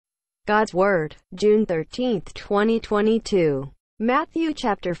God's Word, June 13, 2022. Matthew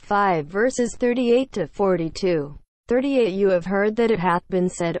chapter 5 verses 38 to 42. 38 You have heard that it hath been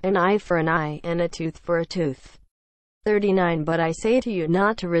said, an eye for an eye, and a tooth for a tooth. 39 But I say to you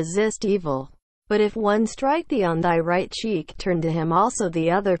not to resist evil. But if one strike thee on thy right cheek, turn to him also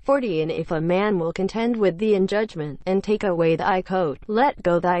the other. 40 And if a man will contend with thee in judgment, and take away thy coat, let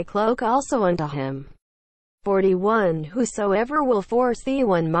go thy cloak also unto him. 41 Whosoever will force thee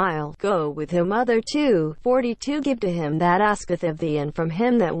 1 mile, go with him other 2. 42 Give to him that asketh of thee, and from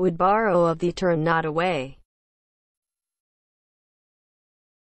him that would borrow of thee turn not away.